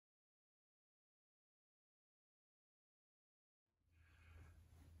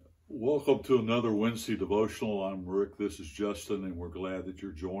Welcome to another Wednesday devotional. I'm Rick. This is Justin, and we're glad that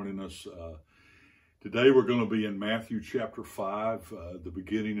you're joining us. Today we're going to be in Matthew chapter 5, the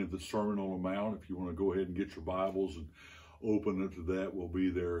beginning of the Sermon on the Mount. If you want to go ahead and get your Bibles and open it to that, we'll be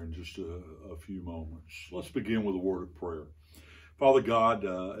there in just a few moments. Let's begin with a word of prayer. Father God,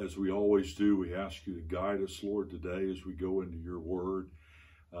 as we always do, we ask you to guide us, Lord, today as we go into your word.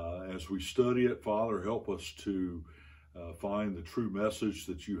 As we study it, Father, help us to find the true message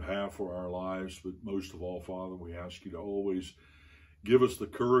that you have for our lives. But most of all, Father, we ask you to always give us the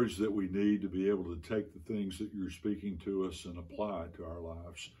courage that we need to be able to take the things that you're speaking to us and apply it to our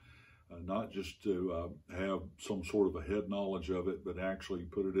lives. Not just to have some sort of a head knowledge of it, but actually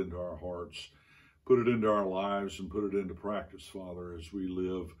put it into our hearts, put it into our lives, and put it into practice, Father, as we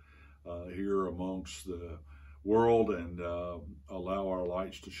live here amongst the world and allow our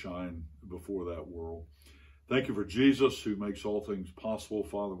lights to shine before that world. Thank you for Jesus, who makes all things possible.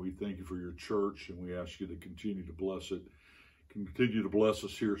 Father, we thank you for your church, and we ask you to continue to bless it. Continue to bless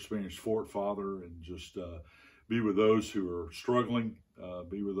us here at Spanish Fort, Father, and just be with those who are struggling.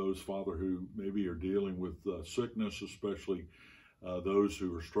 Be with those, Father, who maybe are dealing with sickness, especially those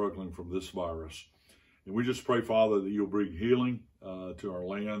who are struggling from this virus. And we just pray, Father, that you'll bring healing to our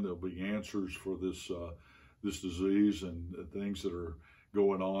land. There'll be answers for this disease and things that are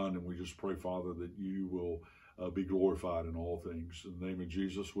going on. And we just pray, Father, that you will be glorified in all things. In the name of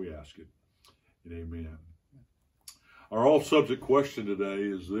Jesus, we ask it. And amen. Our all-subject question today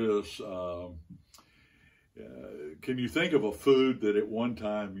is this. Can you think of a food that at one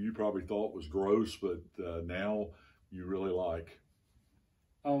time you probably thought was gross, but now you really like?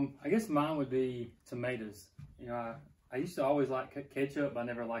 I guess mine would be tomatoes. You know, I used to always like ketchup, but I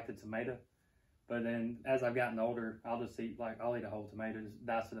never liked the tomato. But then as I've gotten older, I'll just eat, I'll eat a whole tomato, just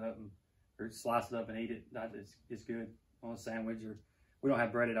dice it up or slice it up and eat it. It's good on a sandwich, or we don't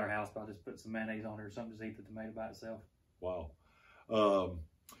have bread at our house, but I'll just put some mayonnaise on it or something, just eat the tomato by itself. Wow.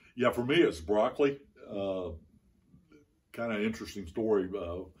 Yeah, for me, it's broccoli. Kind of interesting story.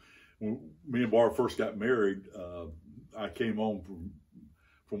 When me and Barb first got married, I came home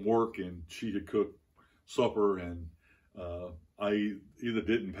from work and she had cooked supper, and I either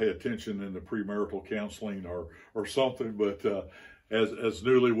didn't pay attention in the premarital counseling or something, but as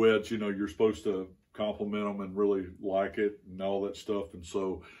newlyweds, you know, you're supposed to compliment them and really like it and all that stuff. And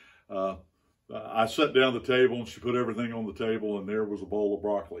so I sat down at the table and she put everything on the table, and there was a bowl of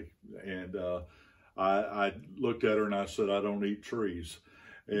broccoli. And I looked at her and I said, I don't eat trees.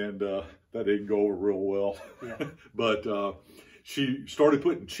 And that didn't go over real well. Yeah. But she started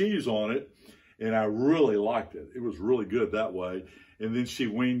putting cheese on it, and I really liked it. It was really good that way. And then she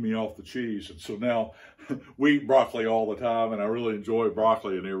weaned me off the cheese. And so now we eat broccoli all the time, and I really enjoy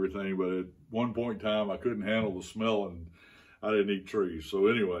broccoli and everything. But at one point in time, I couldn't handle the smell, and I didn't eat trees. So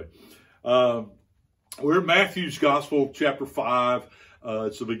anyway, we're in Matthew's Gospel, chapter 5.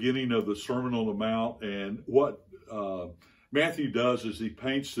 It's the beginning of the Sermon on the Mount. And what Matthew does is he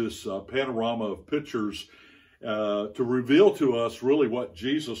paints this panorama of pictures to reveal to us really what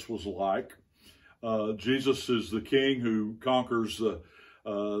Jesus was like. Jesus is the king who conquers the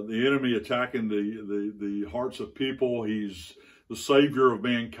enemy attacking the hearts of people. He's the savior of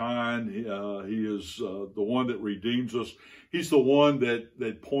mankind. He is the one that redeems us. He's the one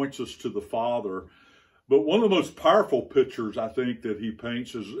that points us to the Father. But one of the most powerful pictures, I think, that he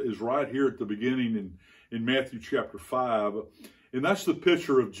paints is right here at the beginning in Matthew chapter 5. And that's the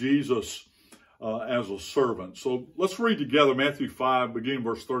picture of Jesus as a servant. So let's read together Matthew 5, beginning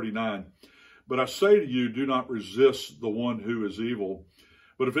verse 39. But I say to you, do not resist the one who is evil.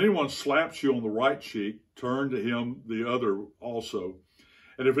 But if anyone slaps you on the right cheek, turn to him the other also.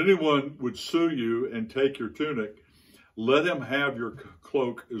 And if anyone would sue you and take your tunic, let him have your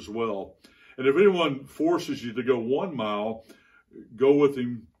cloak as well. And if anyone forces you to go 1 mile, go with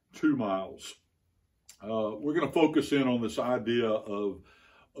him 2 miles. We're going to focus in on this idea of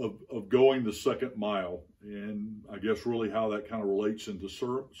going the second mile, and I guess really how that kind of relates into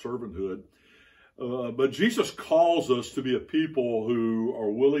servanthood. But Jesus calls us to be a people who are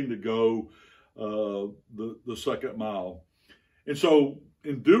willing to go the second mile. And so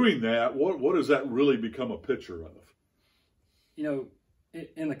in doing that, what does that really become a picture of? You know,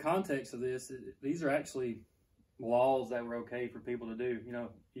 in the context of this, these are actually laws that were okay for people to do. You know,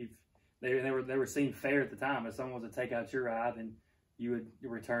 if they were seen fair at the time. If someone was to take out your eye, then you would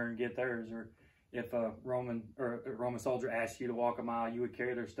return, get theirs. Or if a Roman soldier asked you to walk a mile, you would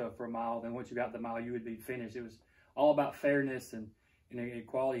carry their stuff for a mile. Then once you got the mile, you would be finished. It was all about fairness and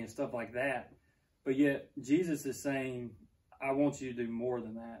equality and stuff like that. But yet Jesus is saying, I want you to do more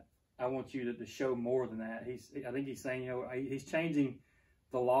than that. I want you to show more than that. I think he's saying, you know, he's changing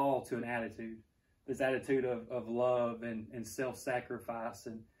the law to an attitude, this attitude of love and self-sacrifice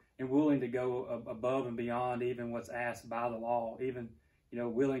and willing to go above and beyond even what's asked by the law, even,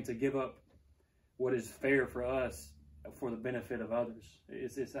 willing to give up what is fair for us for the benefit of others.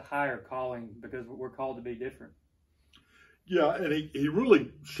 It's a higher calling because we're called to be different. Yeah, and he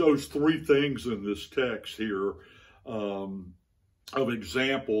really shows three things in this text here of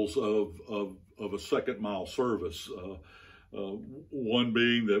examples of a second mile service. One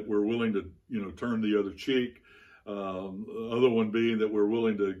being that we're willing to, turn the other cheek. The other one being that we're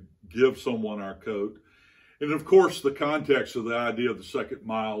willing to give someone our coat. And of course, the context of the idea of the second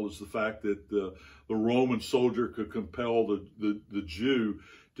mile is the fact that the Roman soldier could compel the Jew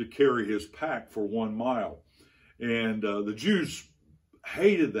to carry his pack for 1 mile. And the Jews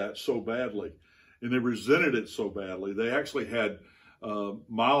hated that so badly, and they resented it so badly. They actually had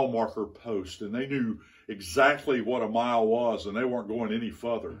mile marker posts, and they knew exactly what a mile was, and they weren't going any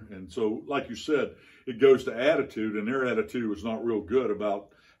further. And so, like you said, it goes to attitude, and their attitude was not real good about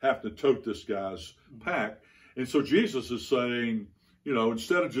having to tote this guy's pack. And so Jesus is saying,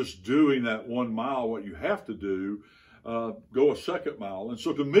 instead of just doing that 1 mile, what you have to do, go a second mile. And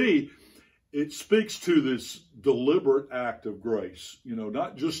so to me, it speaks to this deliberate act of grace,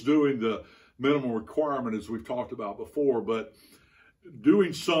 not just doing the minimum requirement as we've talked about before, but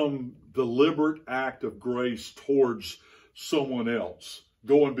doing some deliberate act of grace towards someone else,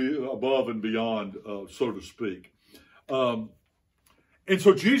 going above and beyond, so to speak. And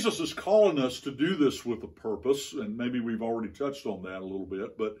so Jesus is calling us to do this with a purpose, and maybe we've already touched on that a little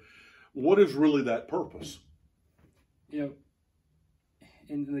bit, but what is really that purpose? In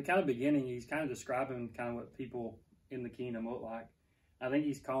the kind of beginning, he's kind of describing kind of what people in the kingdom look like. I think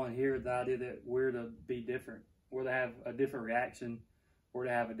he's calling here the idea that we're to be different. We're to have a different reaction. We're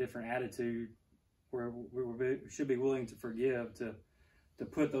to have a different attitude. We should be willing to forgive, to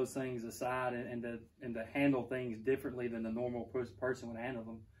put those things aside and to handle things differently than the normal person would handle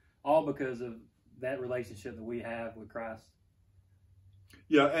them, all because of that relationship that we have with Christ.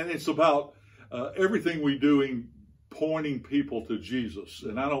 Yeah, and it's about everything we doing pointing people to Jesus.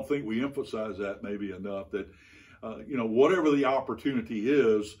 And I don't think we emphasize that maybe enough, that, whatever the opportunity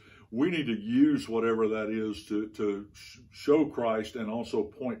is, we need to use whatever that is to show Christ and also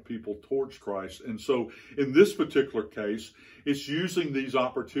point people towards Christ. And so in this particular case, it's using these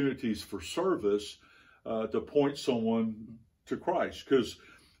opportunities for service to point someone to Christ. Because,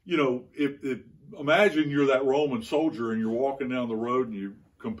 imagine you're that Roman soldier and you're walking down the road and you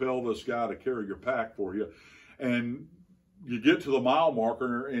compel this guy to carry your pack for you. And you get to the mile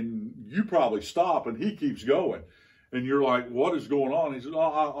marker and you probably stop and he keeps going. And you're like, what is going on? He says,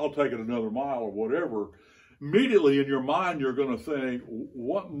 I'll take it another mile or whatever. Immediately in your mind, you're going to think,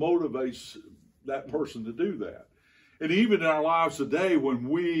 what motivates that person to do that? And even in our lives today, when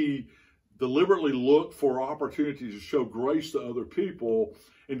we deliberately look for opportunities to show grace to other people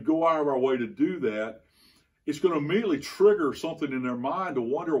and go out of our way to do that, it's going to immediately trigger something in their mind to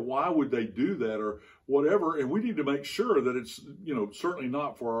wonder why would they do that or whatever. And we need to make sure that it's, certainly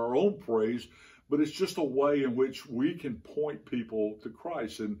not for our own praise, but it's just a way in which we can point people to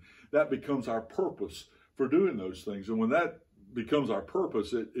Christ. And that becomes our purpose for doing those things. And when that becomes our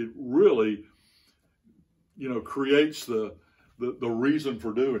purpose, it really, creates the reason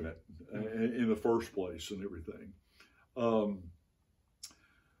for doing it in the first place and everything.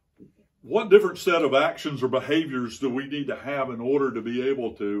 What different set of actions or behaviors do we need to have in order to be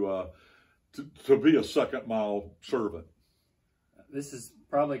able to be a second mile servant? This is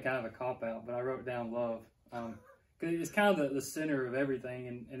probably kind of a cop-out, but I wrote down love. Because it's kind of the center of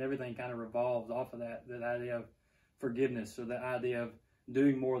everything, and everything kind of revolves off of that idea of forgiveness, or the idea of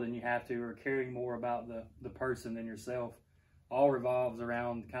doing more than you have to, or caring more about the person than yourself. All revolves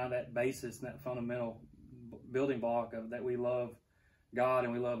around kind of that basis and that fundamental building block of that we love God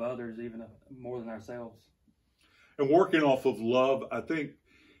and we love others even more than ourselves. And working off of love, I think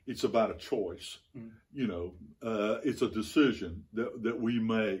it's about a choice. It's a decision that we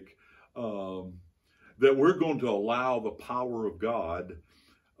make, that we're going to allow the power of God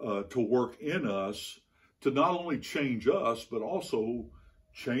to work in us to not only change us, but also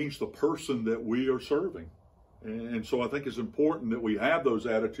change the person that we are serving. And so I think it's important that we have those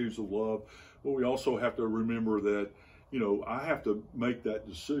attitudes of love, but we also have to remember that, I have to make that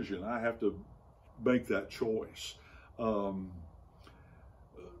decision. I have to make that choice.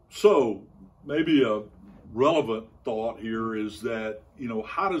 So maybe a relevant thought here is that,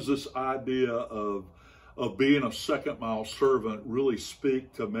 how does this idea of being a second mile servant really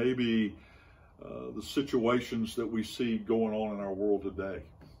speak to maybe the situations that we see going on in our world today?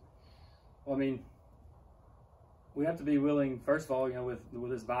 Well, I mean, we have to be willing, first of all, with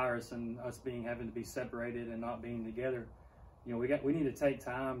this virus and us having to be separated and not being together, we need to take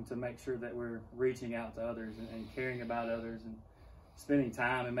time to make sure that we're reaching out to others and caring about others and spending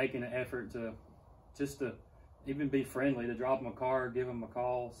time and making an effort to even be friendly, to drop them a card, give them a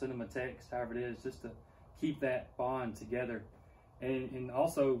call, send them a text, however it is, just to keep that bond together. And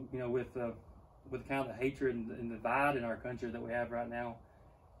also, with kind of the hatred and divide in our country that we have right now,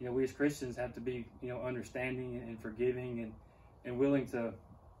 we as Christians have to be, understanding and forgiving and willing to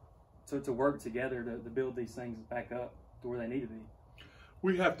work together to build these things back up to where they need to be.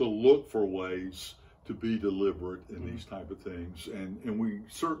 We have to look for ways to be deliberate in these type of things, and we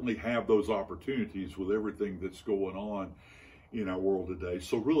certainly have those opportunities with everything that's going on in our world today.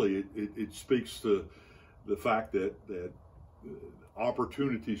 So really, it speaks to the fact that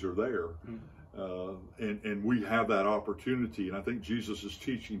opportunities are there, and we have that opportunity. And I think Jesus is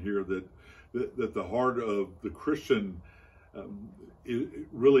teaching here that the heart of the Christian it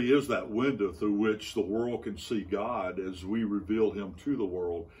really is that window through which the world can see God as we reveal Him to the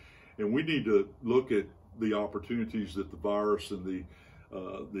world. And we need to look at the opportunities that the virus and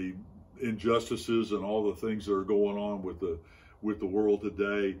the injustices and all the things that are going on with the world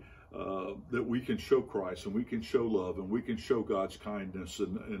today, that we can show Christ and we can show love and we can show God's kindness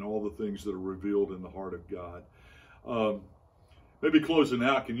and all the things that are revealed in the heart of God. Maybe closing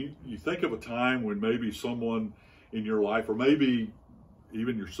out, can you think of a time when maybe someone in your life, or maybe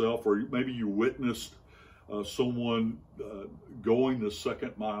even yourself, or maybe you witnessed someone going the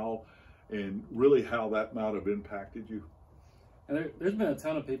second mile, and really how that might have impacted you? And there's been a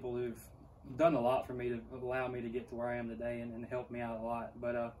ton of people who've done a lot for me to allow me to get to where I am today and help me out a lot.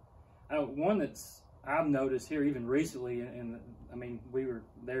 But one that's I've noticed here even recently, and I mean, we were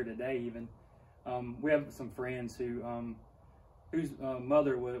there today even, we have some friends whose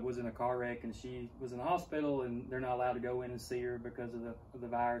mother was in a car wreck, and she was in the hospital, and they're not allowed to go in and see her because of the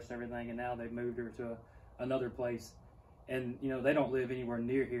virus and everything, and now they've moved her to another place. And, they don't live anywhere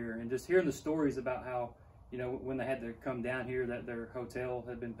near here. And just hearing the stories about how, when they had to come down here, that their hotel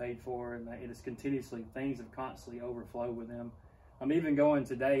had been paid for, and it is continuously, things have constantly overflowed with them. Even going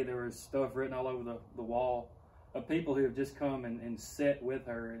today, there was stuff written all over the wall of people who have just come and sit with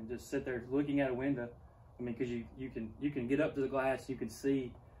her and just sit there looking at a window. Because you can get up to the glass, you can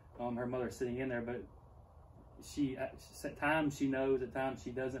see her mother sitting in there, but at times she knows, at times she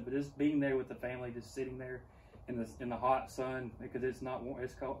doesn't. But just being there with the family, just sitting there in the hot sun, because it's not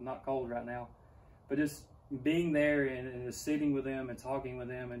cold right now, but just being there and just sitting with them and talking with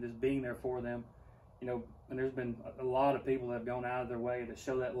them and just being there for them, and there's been a lot of people that have gone out of their way to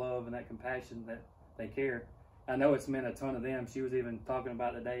show that love and that compassion, that they care. I know it's meant a ton to them. She was even talking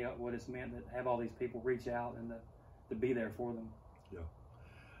about today what it's meant to have all these people reach out and to be there for them.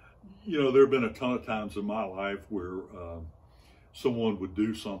 Yeah. There have been a ton of times in my life where someone would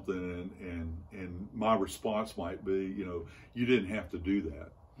do something and my response might be, you didn't have to do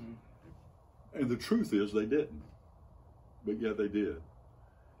that. And the truth is they didn't, but yet they did.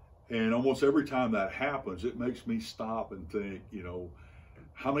 And almost every time that happens, it makes me stop and think,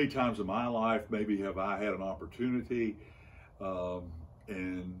 how many times in my life maybe have I had an opportunity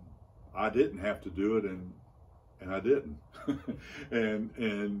and I didn't have to do it, and I didn't.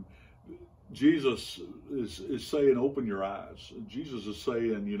 and Jesus is saying, open your eyes. Jesus is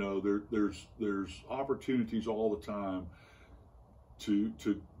saying, there's opportunities all the time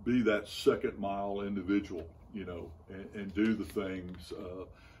to be that second mile individual, and do the things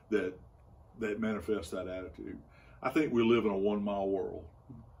that manifest that attitude. I think we live in a 1 mile world.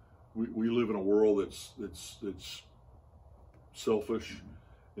 We live in a world that's selfish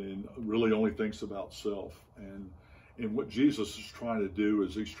and really only thinks about self. And what Jesus is trying to do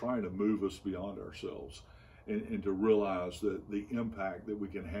is he's trying to move us beyond ourselves and to realize that the impact that we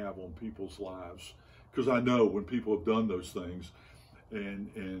can have on people's lives. Because I know when people have done those things,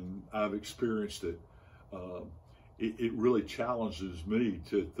 and I've experienced it, it really challenges me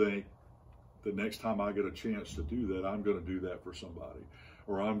to think the next time I get a chance to do that, I'm going to do that for somebody,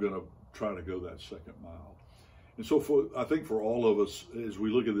 or I'm going to try to go that second mile. And so I think for all of us, as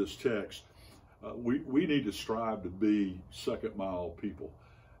we look at this text, we need to strive to be second mile people.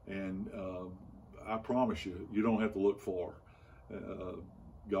 And I promise you, you don't have to look far.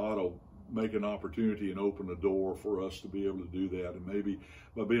 God will make an opportunity and open a door for us to be able to do that. And maybe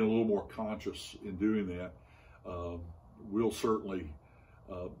by being a little more conscious in doing that, we'll certainly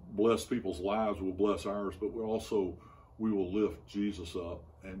bless people's lives, we'll bless ours, but we will lift Jesus up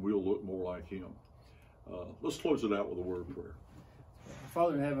and we'll look more like him. Let's close it out with a word of prayer.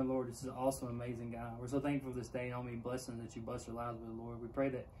 Father in heaven, Lord, this is an awesome, amazing God. We're so thankful for this day and all many blessings that you bless our lives with, Lord. We pray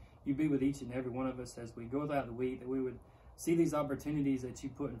that you be with each and every one of us as we go throughout the week, that we would see these opportunities that you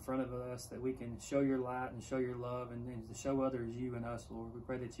put in front of us, that we can show your light and show your love, and to show others you and us, Lord. We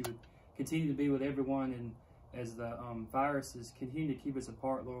pray that you would continue to be with everyone, and as the viruses continue to keep us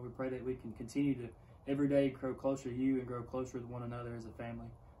apart, Lord, we pray that we can continue to every day grow closer to you and grow closer to one another as a family.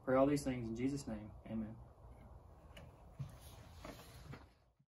 Pray all these things in Jesus' name. Amen.